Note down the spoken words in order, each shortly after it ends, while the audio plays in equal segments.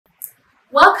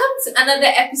Welcome to another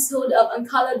episode of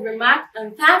Uncolored Remark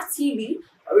on TAF TV,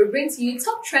 where we bring to you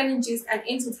top trending gist and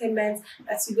entertainment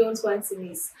that you don't want to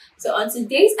miss. So on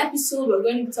today's episode, we're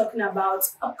going to be talking about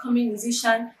upcoming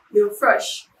musician Lil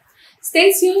Frosh.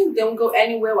 Stay tuned, don't go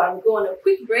anywhere while we go on a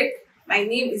quick break. My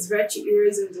name is Virtue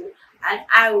Irozundu, and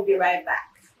I will be right back.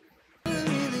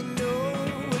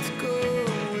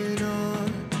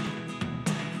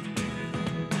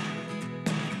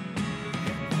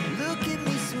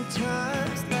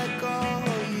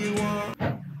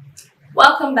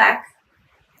 Welcome back.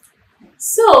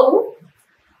 So,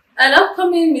 an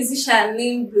upcoming musician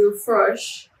named Lil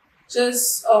Frosh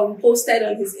just posted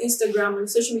on his Instagram and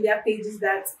social media pages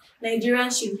that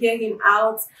Nigerians should hear him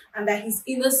out and that he's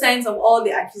innocent of all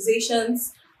the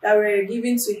accusations that were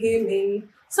given to him in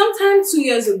sometime 2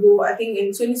 years ago, I think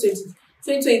in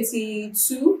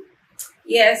 2022.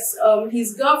 Yes,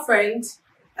 his girlfriend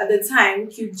at the time,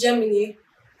 Cute Gemini,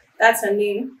 that's her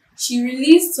name, she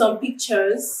released some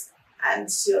pictures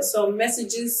and some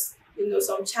messages,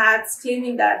 some chats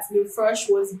claiming that Lil Frosh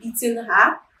was beating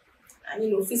her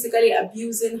and, physically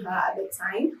abusing her at the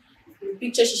time. In the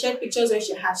picture, she shared pictures where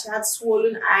she had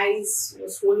swollen eyes,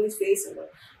 swollen face,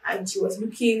 and she was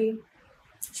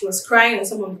crying in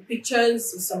some of the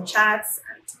pictures, with some chats,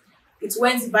 and it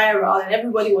went viral and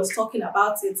everybody was talking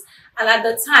about it. And at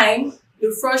the time,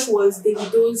 Lil Frosh was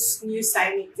Davido's new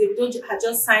signing. Davido had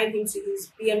just signed him to his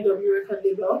BMW record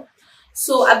label.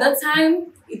 So at that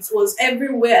time, it was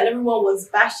everywhere and everyone was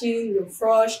bashing Lil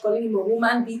Frosh, calling him a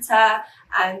woman beater,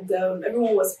 and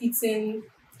everyone was pitting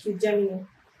Kid Gemini.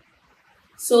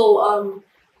 So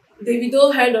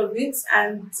Davido heard of it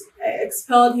and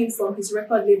expelled him from his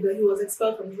record label. He was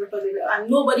expelled from his record label and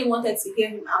nobody wanted to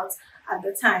hear him out at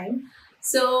the time.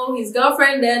 So his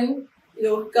girlfriend then,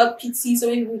 got pity. So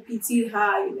many people pitied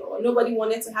her, nobody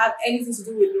wanted to have anything to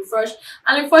do with Lil Frosh.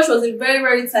 And Lil Frosh was a very,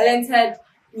 very talented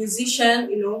musician,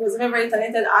 was a very, very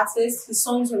talented artist. His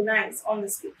songs were nice,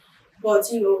 honestly. But,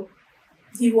 he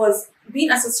was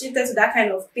being associated to that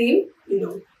kind of thing,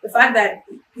 the fact that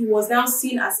he was now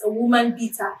seen as a woman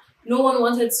beater. No one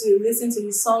wanted to listen to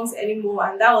his songs anymore,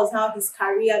 and that was how his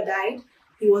career died.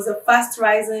 He was a fast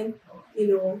rising,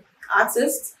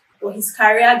 artist, but his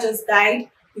career just died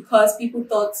because people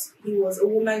thought he was a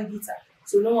woman beater.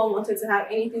 So no one wanted to have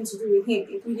anything to do with him,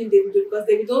 including Davido, because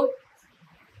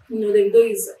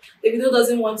Davido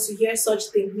doesn't want to hear such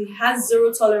things. He has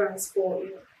zero tolerance for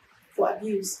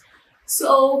abuse.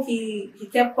 So he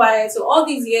kept quiet. So all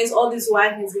these years, all this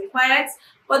while, he's been quiet.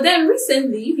 But then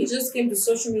recently, he just came to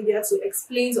social media to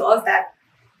explain to us that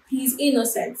he's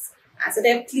innocent and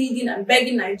started pleading and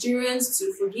begging Nigerians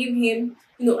to forgive him.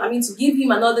 To give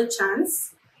him another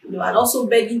chance. And also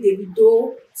begging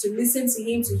Davido to listen to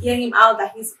him, to hear him out,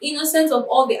 that he's innocent of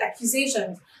all the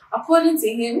accusations. According to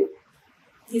him,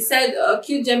 he said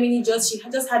Cute Gemini she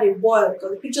just had a boil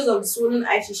because the pictures of the swollen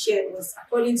eye she shared was,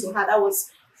 according to her, that was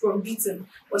from beating.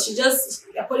 But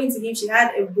according to him, she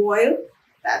had a boil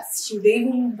that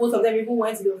both of them even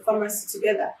went to the pharmacy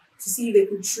together to see if they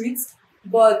could treat.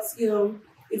 But,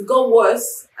 it got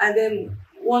worse, and then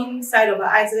one side of her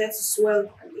eye started to swell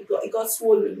and it got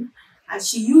swollen. And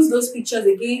she used those pictures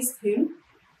against him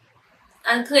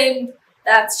and claimed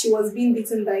that she was being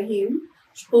beaten by him.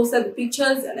 She posted the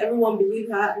pictures and everyone believed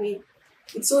her.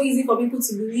 It's so easy for people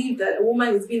to believe that a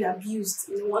woman is being abused.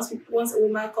 Once a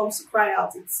woman comes to cry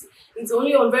out, it's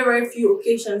only on very, very few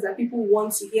occasions that people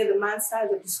want to hear the man's side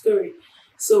of the story.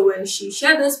 So when she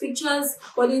shared those pictures,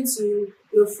 according to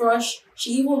Lil Frosh,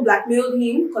 she even blackmailed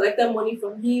him, collected money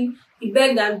from him. He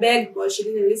begged and begged, but she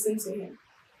didn't listen to him.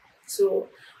 So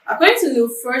according to Lil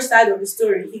Frosh's side of the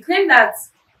story, he claimed that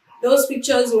those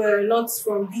pictures were not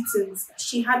from beatings.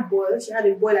 She had boils. She had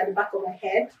a boil at the back of her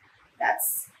head that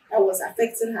was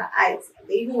affecting her eyes.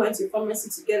 They even went to the pharmacy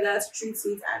together to treat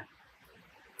it,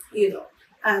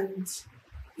 and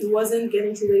it wasn't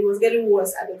getting treated. It was getting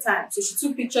worse at the time. So she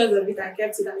took pictures of it and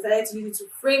kept it and decided to use it to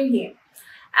frame him.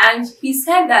 And he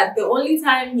said that the only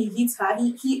time he hit her,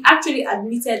 he actually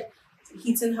admitted to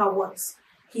hitting her once.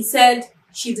 He said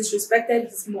she disrespected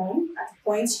his mom. At the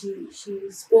point, she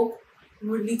spoke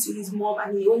rudely to his mom,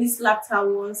 and he only slapped her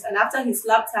once. And after he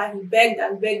slapped her, he begged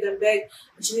and begged and begged,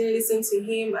 and she didn't listen to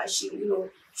him. And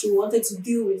she wanted to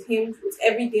deal with him with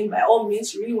everything. By all means,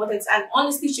 she really wanted to. And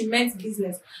honestly, she meant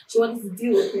business. She wanted to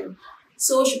deal with him.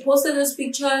 So she posted those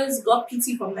pictures, got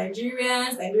pity from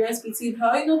Nigerians. Nigerians pitied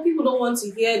her. People don't want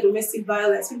to hear domestic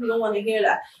violence. People don't want to hear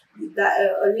that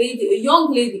a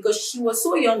young lady, because she was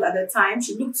so young at the time,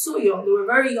 she looked so young. They were a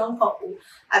very young couple.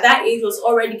 At that age, was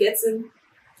already getting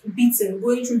beaten,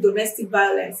 going through domestic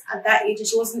violence at that age, and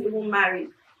she wasn't even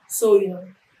married. So,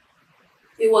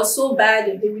 It was so bad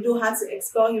that Davido had to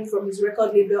expel him from his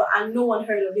record label and no one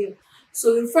heard of him. So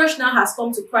Lil Frosh now has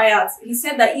come to cry out. He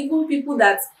said that even people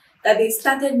that they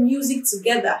started music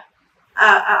together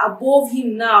are above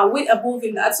him now, way above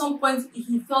him. At some point,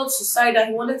 he felt suicidal.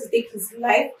 He wanted to take his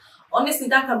life. Honestly,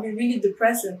 that can be really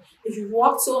depressing. If you've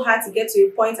worked so hard to get to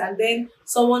a point and then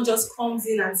someone just comes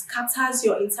in and scatters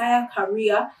your entire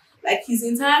career. Like, his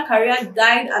entire career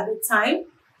died at the time.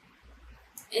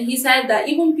 And he said that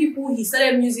even people he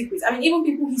started music with, even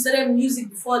people he started music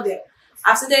before them,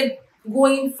 have started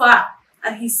going far.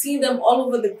 And he's seen them all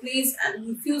over the place. And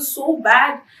he feels so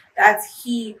bad that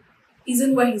he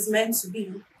isn't where he's meant to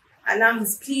be. And now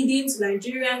he's pleading to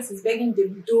Nigerians, he's begging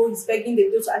Davido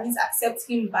to at least accept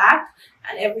him back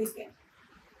and everything.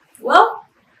 Well,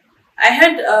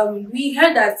 we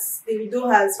heard that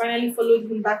Davido has finally followed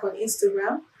him back on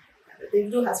Instagram.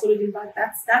 Davido has followed him back.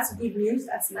 That's good news.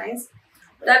 That's nice.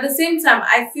 But at the same time,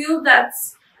 I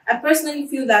personally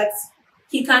feel that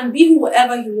he can be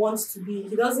whoever he wants to be.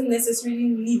 He doesn't necessarily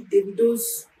need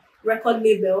Davido's record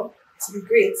label to be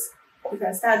great. He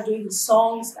can start doing his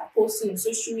songs, start posting on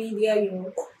social media,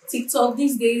 TikTok.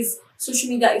 These days, social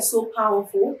media is so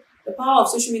powerful. The power of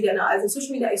social media now, as the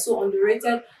social media is so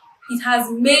underrated, it has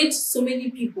made so many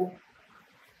people.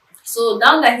 So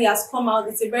now that he has come out,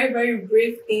 it's a very, very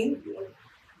brave thing.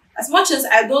 As much as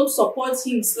I don't support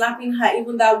him slapping her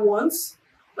even that once,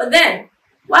 but then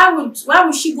why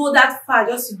would she go that far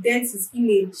just to dent his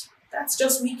image? That's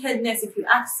just wickedness, if you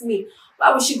ask me.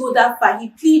 Why would she go that far? He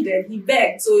pleaded, he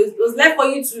begged. So it was left for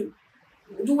you to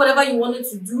do whatever you wanted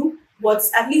to do, but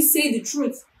at least say the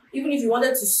truth. Even if you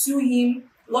wanted to sue him,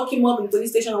 lock him up in the police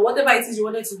station, or whatever it is you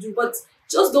wanted to do. But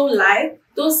just don't lie.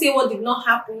 Don't say what did not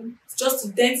happen just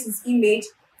to dent his image.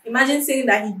 Imagine saying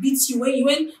that he beats you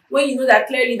when you know that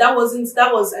clearly that was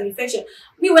an infection.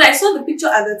 When I saw the picture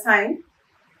at the time,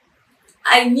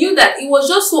 I knew that it was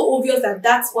just so obvious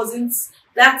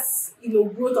that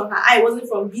growth on her eye wasn't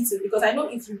from beating, because I know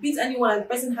if you beat anyone and the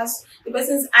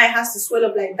person's eye has to swell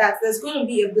up like that, there's going to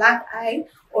be a black eye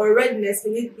or a redness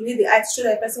beneath the eye to show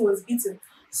that the person was beaten.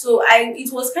 So I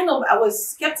was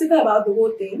skeptical about the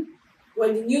whole thing.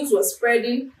 When the news was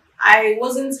spreading, I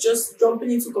wasn't just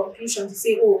jumping into conclusions to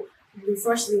say, oh, Lil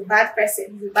Frosh is a bad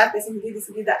person, he did this,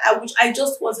 he did that, which I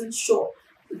just wasn't sure.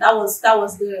 That was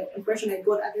the impression I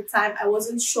got at the time. I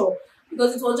wasn't sure,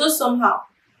 because it was just somehow.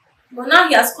 But now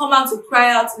he has come out to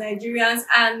cry out to Nigerians,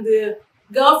 and the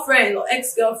girlfriend or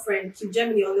ex-girlfriend,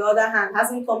 Gemini, on the other hand,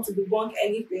 hasn't come to debunk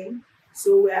anything.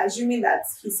 So we're assuming that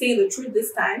he's saying the truth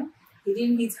this time. He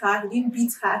didn't hit her, he didn't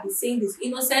beat her, he's saying he's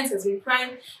innocent, has been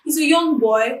crying. He's a young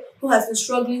boy who has been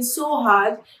struggling so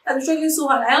hard. I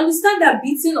understand that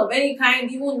beating of any kind,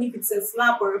 even if it's a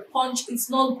slap or a punch, it's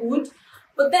not good.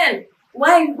 But then,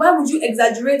 why would you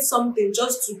exaggerate something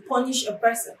just to punish a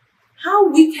person? How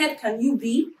wicked can you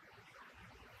be?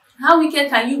 How wicked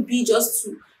can you be just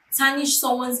to tarnish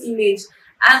someone's image?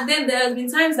 And then there have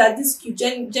been times that this cute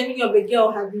Gemini of a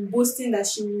girl has been boasting that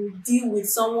she will deal with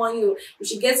someone, if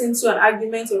she gets into an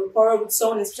argument or a quarrel with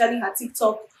someone, especially her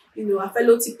TikTok, her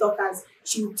fellow TikTokers,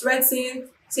 she will threaten,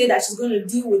 say that she's going to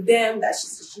deal with them, that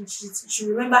she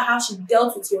remember how she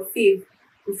dealt with your fave,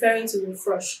 referring to Lil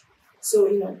Frosh.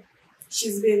 So,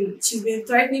 she's been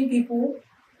threatening people.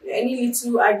 Any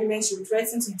little argument, she will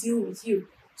threaten to deal with you.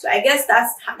 So I guess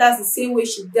that's the same way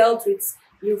she dealt with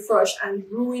Lil Frosh and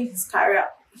ruined his career.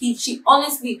 She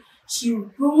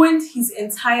ruined his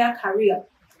entire career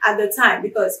at the time,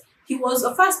 because he was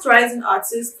a fast rising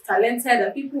artist, talented,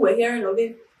 and people were hearing of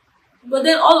him. But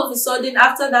then all of a sudden,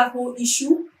 after that whole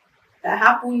issue that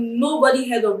happened, nobody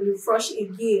heard of Lil Frosh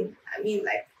again.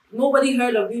 Nobody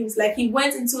heard of him. It's like he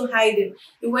went into hiding.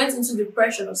 He went into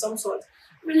depression of some sort.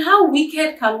 How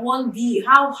wicked can one be?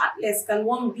 How heartless can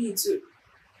one be to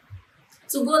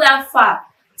go that far?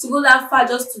 To go that far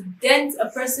just to dent a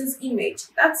person's image.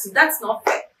 That's not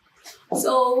fair.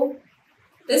 So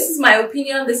this is my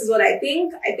opinion. This is what I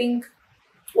think. I think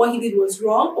what he did was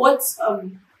wrong.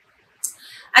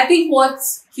 I think what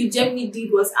Gemini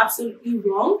did was absolutely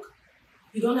wrong.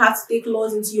 You don't have to take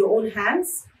laws into your own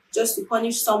hands just to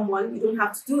punish someone. You don't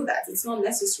have to do that. It's not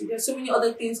necessary. There's so many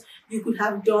other things you could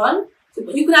have done.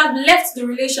 You could have left the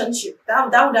relationship. That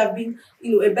would have been,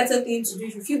 a better thing to do.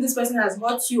 If you feel this person has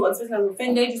hurt you or this person has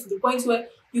offended you to the point where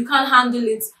you can't handle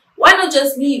it, why not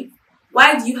just leave?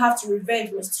 Why do you have to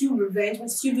revenge? Must you revenge?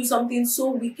 Must you do something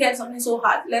so wicked, something so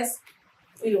heartless,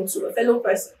 to a fellow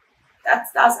person?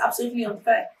 That's absolutely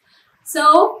unfair.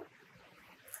 So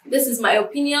this is my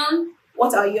opinion.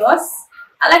 What are yours?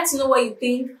 I'd like to know what you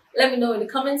think. Let me know in the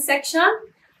comment section.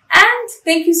 And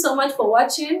thank you so much for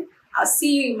watching. I'll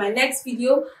see you in my next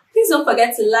video. Please don't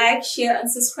forget to like, share,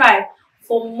 and subscribe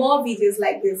for more videos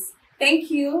like this.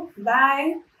 Thank you.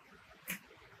 Bye.